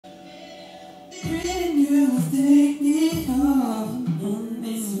Wow,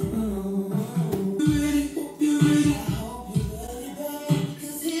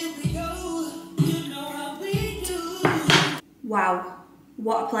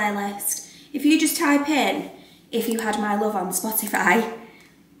 what a playlist. If you just type in If You Had My Love on Spotify,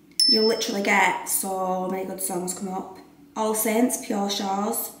 you'll literally get so many good songs come up. All Saints, Pure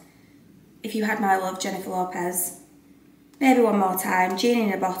Shores, If You Had My Love, Jennifer Lopez, Maybe One More Time, Genie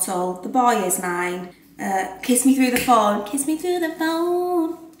in a Bottle, The Boy Is Mine, Kiss Me Through the Phone, Kiss Me Through the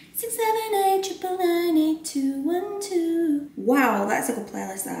Phone, 678 Wow, that's a good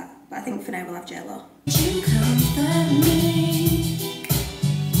playlist that. But I think for now we'll have J-Lo. You comfort me.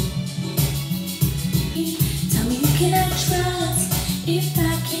 Tell me you can trust if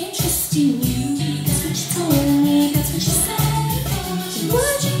I can't trust in you. That's what you told me, that's what you said.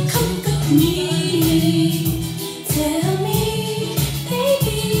 Would you comfort me? Tell me,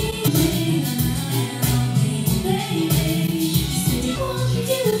 baby. Said you want me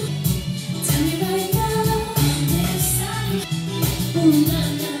to. Tell me right now.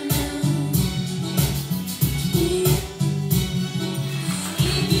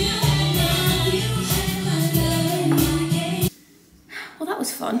 Well, that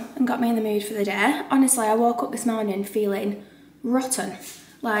was fun and got me in the mood for the day. Honestly, I woke up this morning feeling rotten.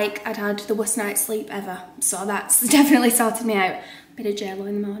 Like I'd had the worst night's sleep ever. So that's definitely sorted me out. Bit of J-Lo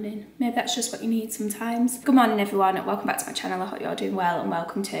in the morning. Maybe that's just what you need sometimes. Good morning everyone, welcome back to my channel. I hope you're doing well and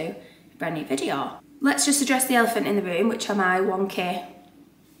welcome to a brand new video. Let's just address the elephant in the room, which are my wonky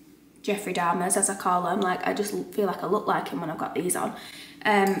Jeffrey Dahmers, as I call them. Like, I just feel like I look like him when I've got these on.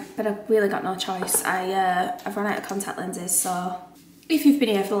 But I've really got no choice. I've run out of contact lenses, so if you've been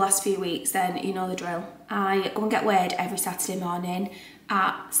here for the last few weeks, then you know the drill. I go and get weighed every Saturday morning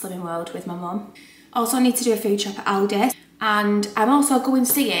at Slimming World with my mum. Also, I need to do a food shop at Aldi. And I'm also going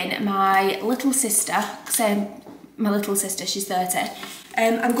seeing my little sister, she's 30.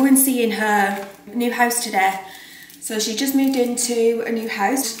 I'm going seeing her new house today. So she just moved into a new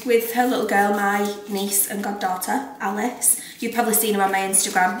house with her little girl, my niece and goddaughter, Alice. You've probably seen her on my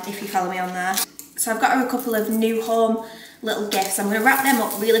Instagram if you follow me on there. So I've got her a couple of new home little gifts. I'm going to wrap them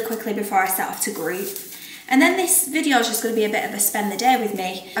up really quickly before I set off to group. And then this video is just going to be a bit of a spend the day with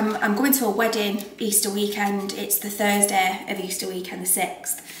me. I'm going to a wedding Easter weekend. It's the Thursday of Easter weekend, the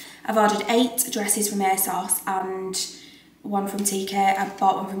 6th. I've ordered 8 dresses from ASOS and one from TK. I've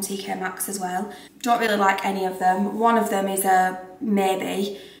bought one from TK Maxx as well. Don't really like any of them. One of them is a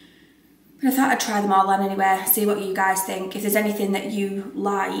maybe. But I thought I'd try them all on anyway, see what you guys think. If there's anything that you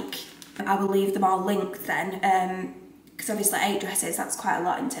like, I will leave them all linked then. Because obviously 8 dresses, that's quite a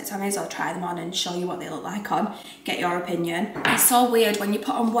lot, isn't it? So I may as well try them on and show you what they look like on, get your opinion. It's so weird when you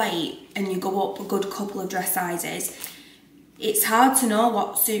put on weight and you go up a good couple of dress sizes. It's hard to know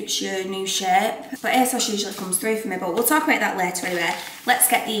what suits your new shape, but ASOS usually comes through for me, but we'll talk about that later anyway. Let's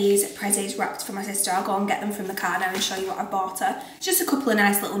get these prezzies wrapped for my sister. I'll go and get them from the car now and show you what I bought her. Just a couple of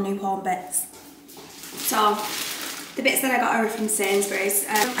nice little new home bits. So, the bits that I got are from Sainsbury's.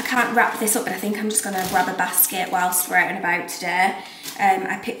 I can't wrap this up, but I think I'm just going to grab a basket whilst we're out and about today.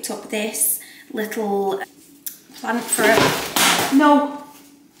 I picked up this little plant fruit. No!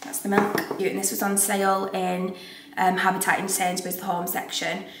 That's the milk. And this was on sale in Habitat in Sainsbury's, the home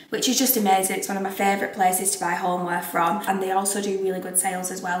section, which is just amazing. It's one of my favourite places to buy homeware from, and they also do really good sales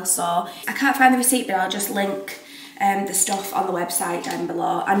as well. So I can't find the receipt, but I'll just link the stuff on the website down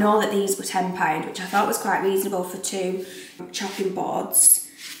below. I know that these were £10, which I thought was quite reasonable for 2 chopping boards.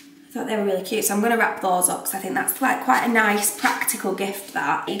 I thought they were really cute, so I'm going to wrap those up because I think that's quite a nice practical gift.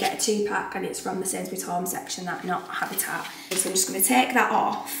 That you get a 2-pack and it's from the Sainsbury's home section, that not Habitat. So I'm just going to take that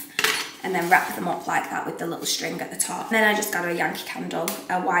off and then wrap them up like that with the little string at the top. And then I just got a Yankee candle,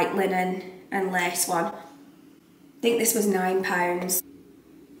 a white linen and lace one. I think this was £9.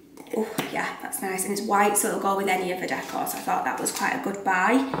 Oh yeah, that's nice, and it's white, so it'll go with any of the decor, so I thought that was quite a good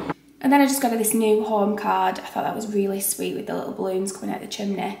buy. And then I just got this new home card. I thought that was really sweet with the little balloons coming out the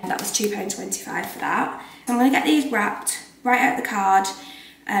chimney. That was £2.25 for that. So I'm going to get these wrapped, write out the card,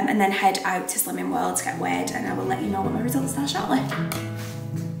 and then head out to Slimming World to get weighed, and I will let you know what my results are shortly.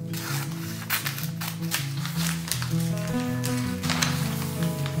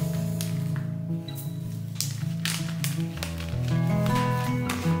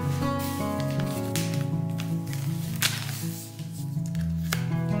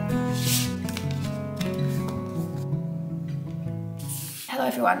 Hello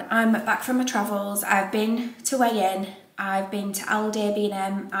everyone, I'm back from my travels. I've been to weigh-in, I've been to Aldi,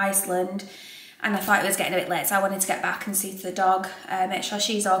 B&M, Iceland, and I thought it was getting a bit late, so I wanted to get back and see to the dog, make sure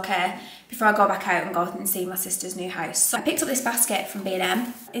she's okay before I go back out and go and see my sister's new house. So I picked up this basket from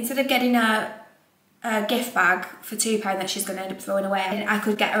B&M. Instead of getting a a gift bag for £2 that she's going to end up throwing away. And I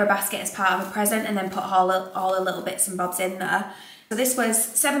could get her a basket as part of a present and then put all the little bits and bobs in there. So this was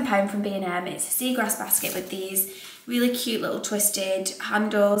 £7 from B&M. It's a seagrass basket with these really cute little twisted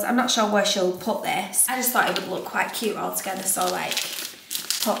handles. I'm not sure where she'll put this. I just thought it would look quite cute all together. So like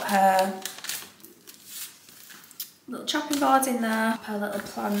put her little chopping boards in there, her little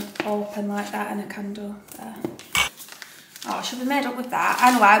plant open like that, and a candle there. Oh, I should be made up with that.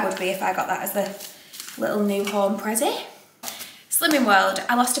 I know I would be if I got that as the little new home prezi. Slimming World,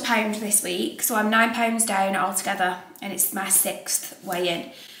 I lost £1 this week, so I'm £9 down altogether, and it's my 6th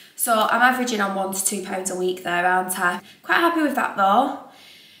weigh-in. So I'm averaging on £1 to £2 a week there, aren't I? Quite happy with that though.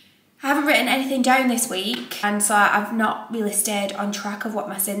 I haven't written anything down this week, and so I've not really stayed on track of what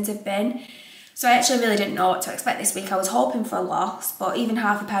my sins have been. So I actually really didn't know what to expect this week. I was hoping for a loss, but even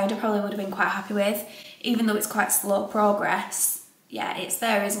 £0.5 I probably would have been quite happy with, even though it's quite slow progress. Yeah, it's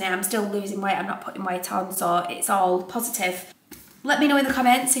there, isn't it? I'm still losing weight, I'm not putting weight on, so it's all positive. Let me know in the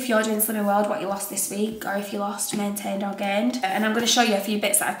comments if you're doing Slimming World what you lost this week, or if you lost, maintained or gained. And I'm going to show you a few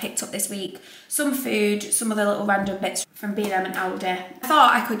bits that I've picked up this week. Some food, some other little random bits from B&M and Aldi. I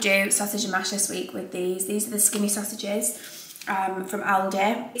thought I could do sausage and mash this week with these. These are the skinny sausages from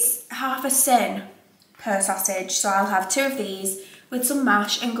Aldi. It's half a sin per sausage, so I'll have 2 of these with some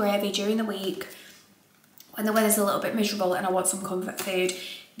mash and gravy during the week when the weather's a little bit miserable and I want some comfort food.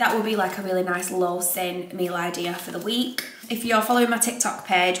 That will be like a really nice low sin meal idea for the week. If you're following my TikTok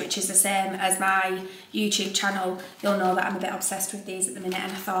page, which is the same as my YouTube channel, you'll know that I'm a bit obsessed with these at the minute,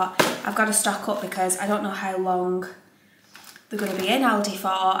 and I thought I've got to stock up because I don't know how long they're going to be in Aldi for.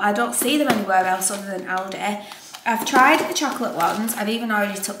 I don't see them anywhere else other than Aldi. I've tried the chocolate ones. I've even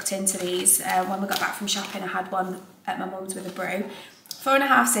already tucked into these. When we got back from shopping, I had one at my mum's with a brew.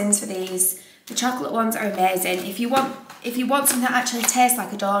 4.5 cents for these. The chocolate ones are amazing. If you want something that actually tastes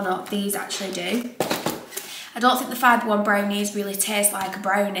like a donut, these actually do. I don't think the Fab One brownies really taste like a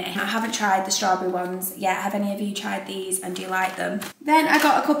brownie. I haven't tried the strawberry ones yet. Have any of you tried these and do you like them? Then I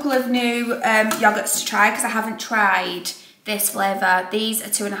got a couple of new yogurts to try because I haven't tried this flavour. These are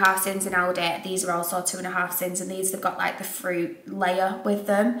 2.5 cents in Aldi. These are also 2.5 cents, and these have got like the fruit layer with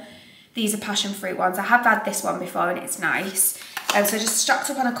them. These are passion fruit ones. I have had this one before and it's nice. So I just stocked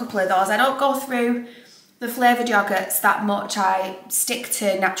up on a couple of those. I don't go through the flavoured yogurts that much. I stick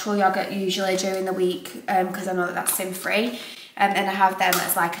to natural yogurt usually during the week because I know that that's sin free. And I have them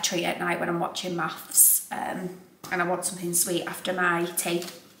as like a treat at night when I'm watching maths and I want something sweet after my tea.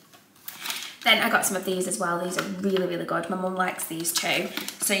 Then I got some of these as well. These are really, really good. My mum likes these too.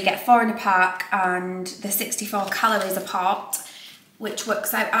 So you get 4 in a pack and they're 64 calories a pot, which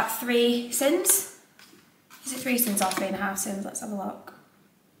works out at 3 cents. Is it 3 cents or 3.5 cents? Let's have a look.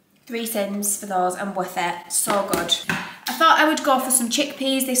 3 cents for those and worth it. So good. I thought I would go for some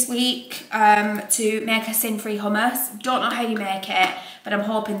chickpeas this week to make a sin-free hummus. Don't know how you make it, but I'm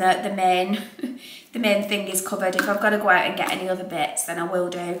hoping that the main thing is covered. If I've got to go out and get any other bits, then I will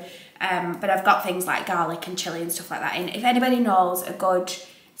do. But I've got things like garlic and chilli and stuff like that in. If anybody knows a good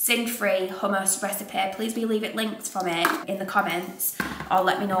sin-free hummus recipe, please do leave it linked for me in the comments or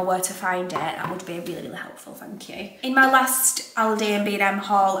let me know where to find it. That would be really, really helpful, thank you. In my last Aldi and B&M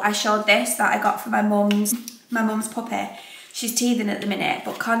haul, I showed this that I got for my mum's puppy. She's teething at the minute,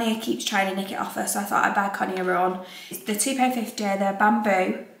 but Connie keeps trying to nick it off her, so I thought I'd buy Connie her own. They're £2.50, they're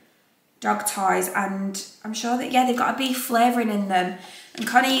bamboo dog toys, and I'm sure that, yeah, they've got a beef flavouring in them. And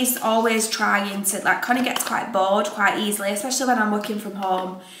Connie's always trying to, like, Connie gets quite bored quite easily, especially when I'm working from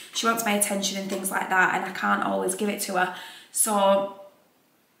home. She wants my attention and things like that, and I can't always give it to her. So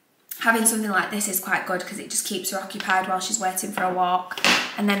having something like this is quite good because it just keeps her occupied while she's waiting for a walk.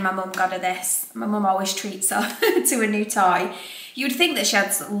 And then my mum got her this. My mum always treats her to a new toy. You would think that she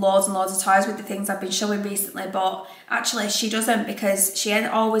had loads and loads of toys with the things I've been showing recently, but actually she doesn't, because she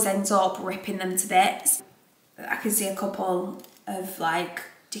always ends up ripping them to bits. I can see a couple of like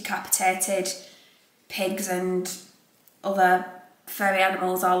decapitated pigs and other furry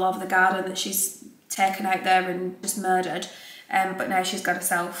animals all over the garden that she's taken out there and just murdered. But now she's got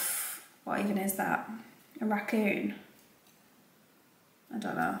herself, what even is that? A raccoon? I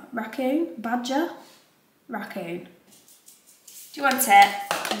don't know. Raccoon? Badger? Raccoon. Do you want it?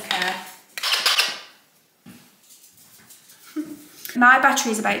 Okay. My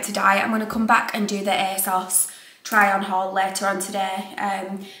battery's about to die. I'm going to come back and do the ASOS try on haul later on today.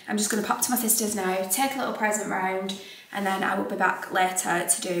 I'm just going to pop to my sister's now, take a little present round, and then I will be back later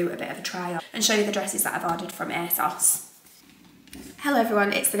to do a bit of a try on and show you the dresses that I've ordered from ASOS. Hello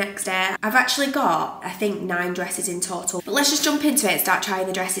everyone, it's the next day. I've actually got, I think, 9 dresses in total. But let's just jump into it and start trying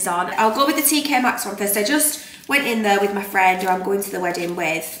the dresses on. I'll go with the TK Maxx one first. I just went in there with my friend who I'm going to the wedding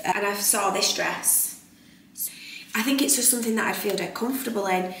with, and I saw this dress. I think it's just something that I'd feel dead comfortable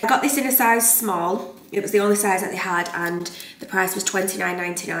in. I got this in a size small. It was the only size that they had, and the price was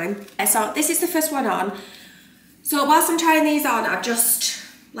 $29.99. So this is the first one on. So whilst I'm trying these on, I've just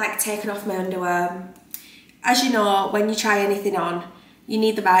like taken off my underwear. As you know, when you try anything on, you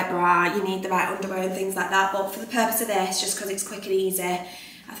need the right bra, you need the right underwear and things like that. But for the purpose of this, just because it's quick and easy,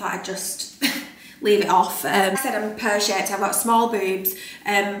 I thought I'd just leave it off. Like I said, I'm pear shaped, I've got small boobs,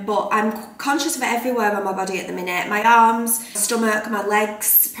 but I'm conscious of it everywhere on my body at the minute. My arms, my stomach, my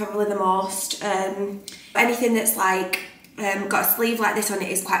legs, probably the most. Anything that's like got a sleeve like this on it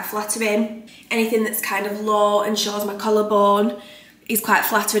is quite flattering. Anything that's kind of low and shows my collarbone is quite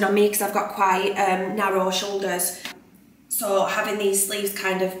flattering on me because I've got quite narrow shoulders. So having these sleeves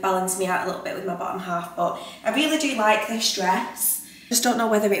kind of balance me out a little bit with my bottom half, but I really do like this dress. Just don't know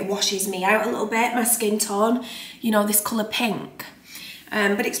whether it washes me out a little bit, my skin tone, you know, this colour pink.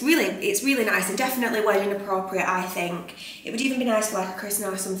 But it's really nice and definitely wedding appropriate, I think. It would even be nice for like a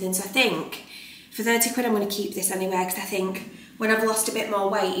christening or something, so I think for 30 quid I'm going to keep this anyway, because I think when I've lost a bit more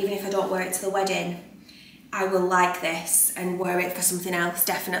weight, even if I don't wear it to the wedding, I will like this and wear it for something else,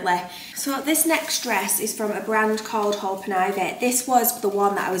 definitely. So this next dress is from a brand called Hope and Ivy. This was the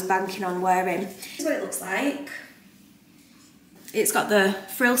one that I was banking on wearing. This is what it looks like. It's got the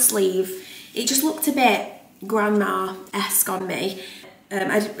frill sleeve. It just looked a bit grandma-esque on me.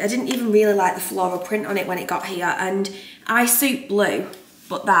 I didn't even really like the floral print on it when it got here, and I suit blue,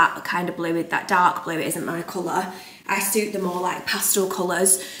 but that kind of blue, that dark blue, it isn't my colour. I suit the more like pastel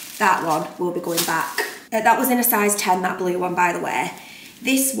colours. That one will be going back. That was in a size 10, that blue one, by the way.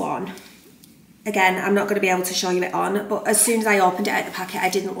 This one, again, I'm not going to be able to show you it on, but as soon as I opened it out the packet, I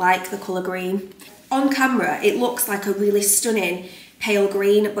didn't like the colour green. On camera, it looks like a really stunning pale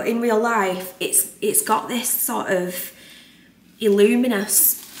green, but in real life, it's got this sort of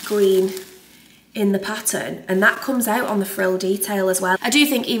illuminous green in the pattern, and that comes out on the frill detail as well. I do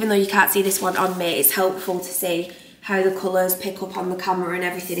think, even though you can't see this one on me, it's helpful to see how the colours pick up on the camera and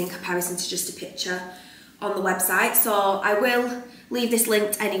everything in comparison to just a picture on the website. So I will leave this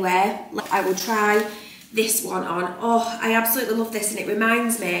linked anyway. I will try this one on. Oh, I absolutely love this, and it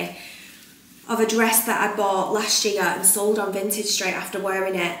reminds me of a dress that I bought last year and sold on Vintage straight after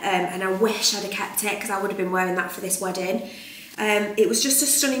wearing it, and I wish I'd have kept it because I would have been wearing that for this wedding. It was just a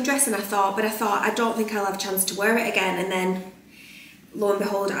stunning dress, and I thought I don't think I'll have a chance to wear it again, and then lo and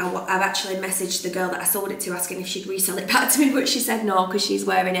behold, I've actually messaged the girl that I sold it to asking if she'd resell it back to me, but she said no because she's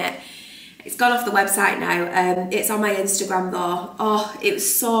wearing it. It's gone off the website now. It's on my Instagram though. Oh, it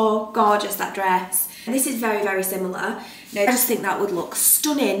was so gorgeous, that dress. And this is very, very similar. Now, I just think that would look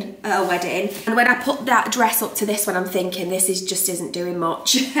stunning at a wedding. And when I put that dress up to this one, I'm thinking this just isn't doing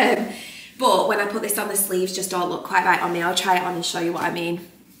much. But when I put this on, the sleeves just don't look quite right on me. I'll try it on and show you what I mean.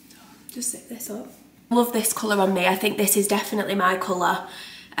 Just zip this up. I love this colour on me. I think this is definitely my colour.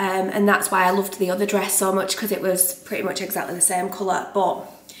 And that's why I loved the other dress so much, because it was pretty much exactly the same colour. But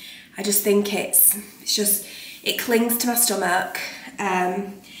I just think it clings to my stomach.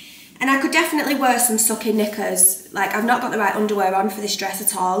 And I could definitely wear some sucking knickers. Like, I've not got the right underwear on for this dress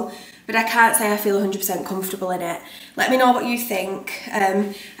at all, but I can't say I feel 100% comfortable in it. Let me know what you think.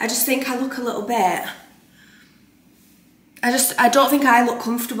 I just think I look a little bit... I don't think I look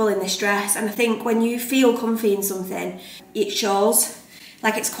comfortable in this dress, and I think when you feel comfy in something, it shows.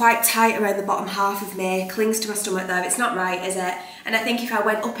 Like, it's quite tight around the bottom half of me, clings to my stomach there. It's not right, is it? And I think if I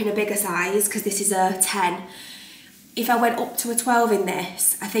went up in a bigger size, because this is a 10, if I went up to a 12 in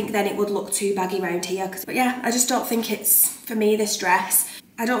this, I think then it would look too baggy around here. But yeah, I just don't think it's for me, this dress.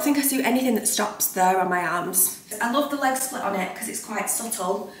 I don't think I suit anything that stops there on my arms. I love the leg split on it because it's quite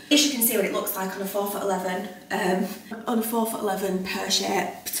subtle. As you can see what it looks like on a 4'11", on a 4'11"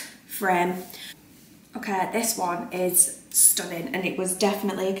 pear-shaped frame. Okay, this one is stunning, and it was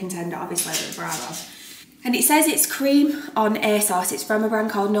definitely a contender, obviously, with Bravo. And it says it's cream on ASOS. It's from a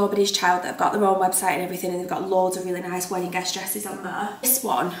brand called Nobody's Child. They've got their own website and everything, and they've got loads of really nice wedding guest dresses on there. This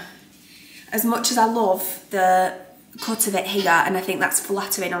one, as much as I love the cut of it here, and I think that's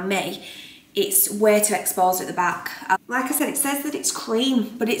flattering on me, it's way too exposed at the back. Like I said, it says that it's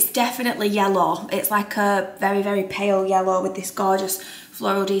cream, but it's definitely yellow. It's like a very, very pale yellow with this gorgeous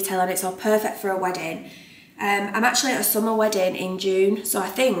floral detail on it, so perfect for a wedding. I'm actually at a summer wedding in June, so I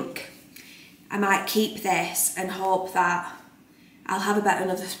think I might keep this and hope that I'll have about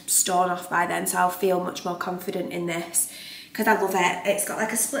another stone off by then, so I'll feel much more confident in this, because I love it. It's got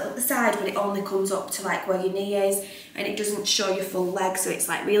like a split up the side, but it only comes up to like where your knee is, and it doesn't show your full leg, so it's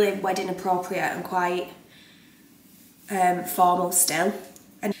like really wedding appropriate and quite formal still.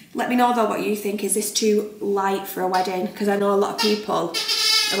 And let me know though what you think. Is this too light for a wedding? Because I know a lot of people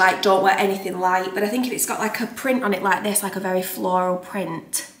like don't wear anything light, but I think if it's got like a print on it like this, like a very floral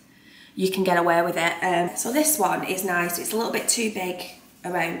print, you can get away with it. So this one is nice. It's a little bit too big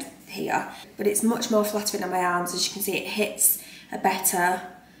around here, but it's much more flattering on my arms. As you can see, it hits a better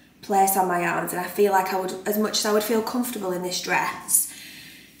place on my arms, and I feel like I would, as much as I would feel comfortable in this dress,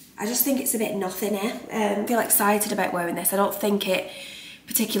 I just think it's a bit nothing here. I feel excited about wearing this. I don't think it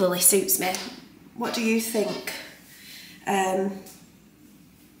particularly suits me. What do you think? It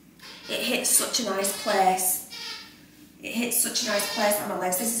hits such a nice place. It hits such a nice place on my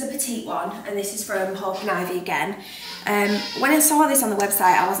legs. This is a petite one, and this is from Hope and Ivy again. When I saw this on the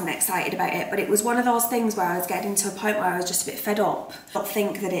website, I wasn't excited about it, but it was one of those things where I was getting to a point where I was just a bit fed up. I don't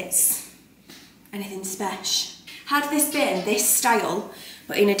think that it's anything special. Had this been this style,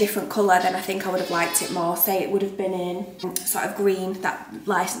 but in a different colour, then I think I would have liked it more. Say it would have been in sort of green, that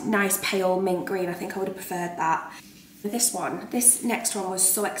nice pale mint green. I think I would have preferred that. This next one was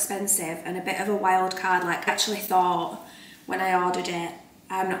so expensive and a bit of a wild card. Like, I actually thought when I ordered it,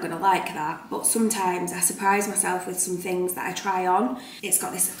 I'm not going to like that, but sometimes I surprise myself with some things that I try on. It's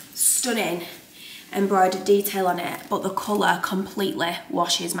got this stunning embroidered detail on it, but the colour completely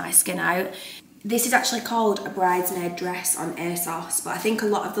washes my skin out. This is actually called a bridesmaid dress on ASOS, but I think a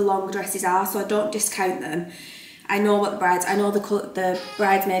lot of the long dresses are, so I don't discount them. I know what the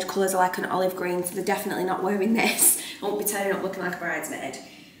bridesmaid colours are like an olive green, so they're definitely not wearing this. I won't be turning up looking like a bridesmaid.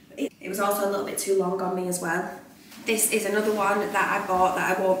 It was also a little bit too long on me as well. This is another one that I bought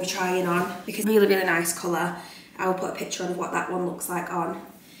that I won't be trying on because it's really, really nice colour. I will put a picture of what that one looks like on,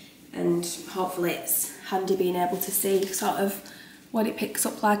 and hopefully it's handy being able to see sort of what it picks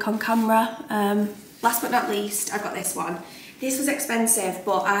up like on camera. Last but not least, I've got this one. This was expensive,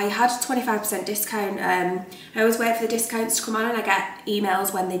 but I had 25% discount. I always wait for the discounts to come on, and I get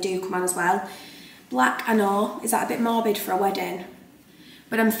emails when they do come on as well. Black, I know, is that a bit morbid for a wedding?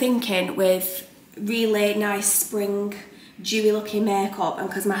 But I'm thinking with really nice spring, dewy looking makeup, and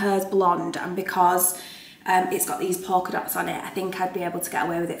because my hair's blonde and because it's got these polka dots on it, I think I'd be able to get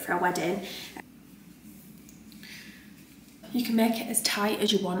away with it for a wedding. You can make it as tight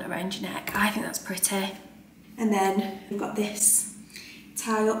as you want around your neck. I think that's pretty. And then we've got this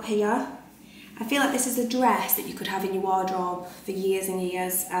tie up here. I feel like this is a dress that you could have in your wardrobe for years and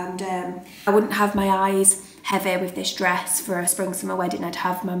years, and I wouldn't have my eyes heavy with this dress for a spring summer wedding. I'd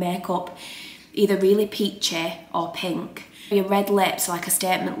have my makeup either really peachy or pink. A red lip, so like a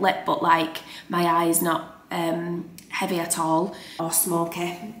statement lip, but like my eyes not heavy at all, or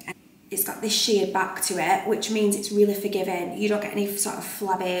smoky. It's got this sheared back to it, which means it's really forgiving. You don't get any sort of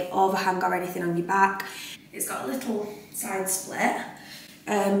flabby overhang or anything on your back. It's got a little side split,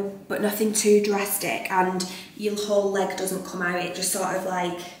 but nothing too drastic, and your whole leg doesn't come out. It just sort of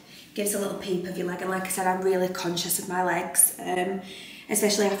like gives a little peep of your leg, and like I said, I'm really conscious of my legs,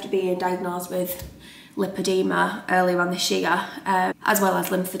 especially after being diagnosed with lipedema earlier on this year, as well as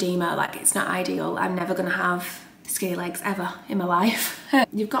lymphedema. Like, it's not ideal. I'm never going to have skinny legs ever in my life.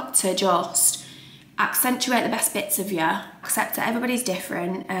 You've got to just accentuate the best bits of you, accept that everybody's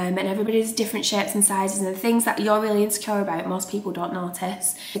different, and everybody's different shapes and sizes, and the things that you're really insecure about, most people don't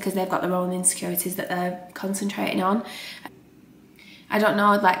notice because they've got their own insecurities that they're concentrating on. I don't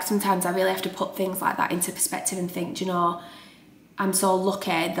know, like sometimes I really have to put things like that into perspective and think, you know, I'm so lucky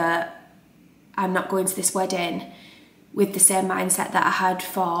that I'm not going to this wedding with the same mindset that I had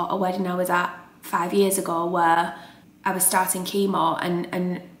for a wedding I was at 5 years ago, where I was starting chemo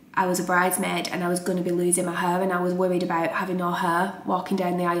and I was a bridesmaid and I was going to be losing my hair, and I was worried about having no hair walking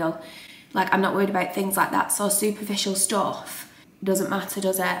down the aisle. Like, I'm not worried about things like that. So superficial stuff doesn't matter,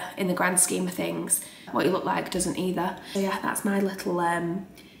 does it, in the grand scheme of things? What you look like doesn't either. So yeah, that's my little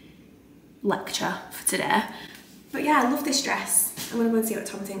lecture for today. But yeah, I love this dress. I'm going to go and see what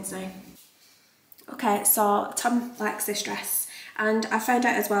Tom thinks now. Okay, so Tom likes this dress, and I found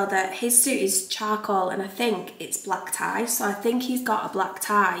out as well that his suit is charcoal and I think it's black tie, so I think he's got a black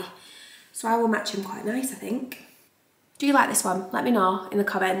tie, so I will match him quite nice, I think. Do you like this one? Let me know in the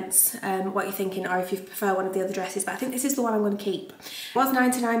comments what you're thinking, or if you prefer one of the other dresses, but I think this is the one I'm going to keep. It was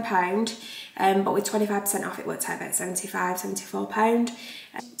 £99, but with 25% off it worked out about £74.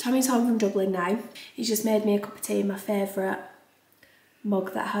 Tommy's home from Dublin now. He's just made me a cup of tea in my favourite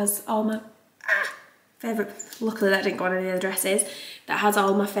mug that has all my luckily that didn't go on any of the dresses, that has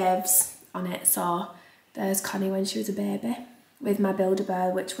all my faves on it. So there's Connie when she was a baby with my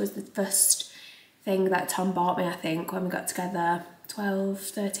Build-A-Bear, which was the first thing that Tom bought me, I think, when we got together 12,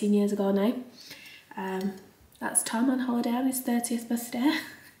 13 years ago now. That's Tom on holiday on his 30th birthday.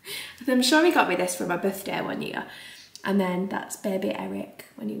 I'm sure he got me this for my birthday one year. And then that's baby Eric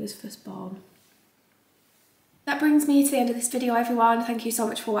when he was first born. That brings me to the end of this video, everyone. Thank you so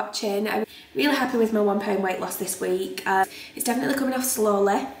much for watching. I'm really happy with my £1 weight loss this week. It's definitely coming off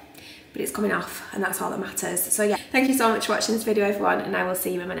slowly, but it's coming off and that's all that matters. So yeah, thank you so much for watching this video, everyone, and I will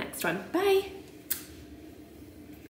see you in my next one. Bye.